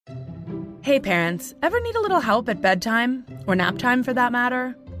Hey parents, ever need a little help at bedtime? Or nap time for that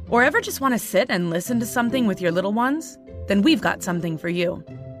matter? Or ever just want to sit and listen to something with your little ones? Then we've got something for you.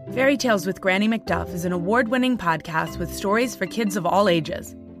 Fairy Tales with Granny McDuff is an award-winning podcast with stories for kids of all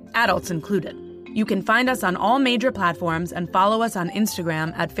ages, adults included. You can find us on all major platforms and follow us on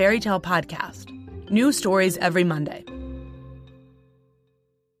Instagram at Fairytale Podcast. New stories every Monday.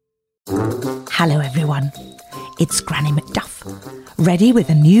 Hello everyone, it's Granny McDuff, ready with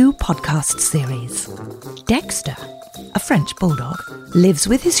a new podcast series. Dexter, a French Bulldog, lives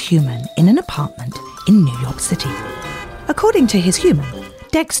with his human in an apartment in New York City. According to his human,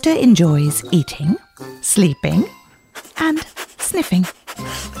 Dexter enjoys eating, sleeping, and sniffing.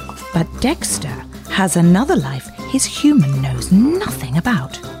 But Dexter has another life his human knows nothing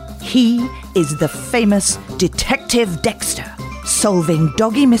about. He is the famous Detective Dexter, solving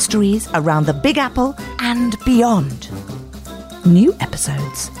doggy mysteries around the Big Apple and beyond. New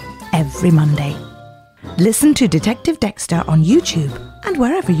episodes every Monday. Listen to Detective Dexter on YouTube and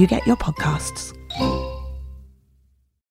wherever you get your podcasts.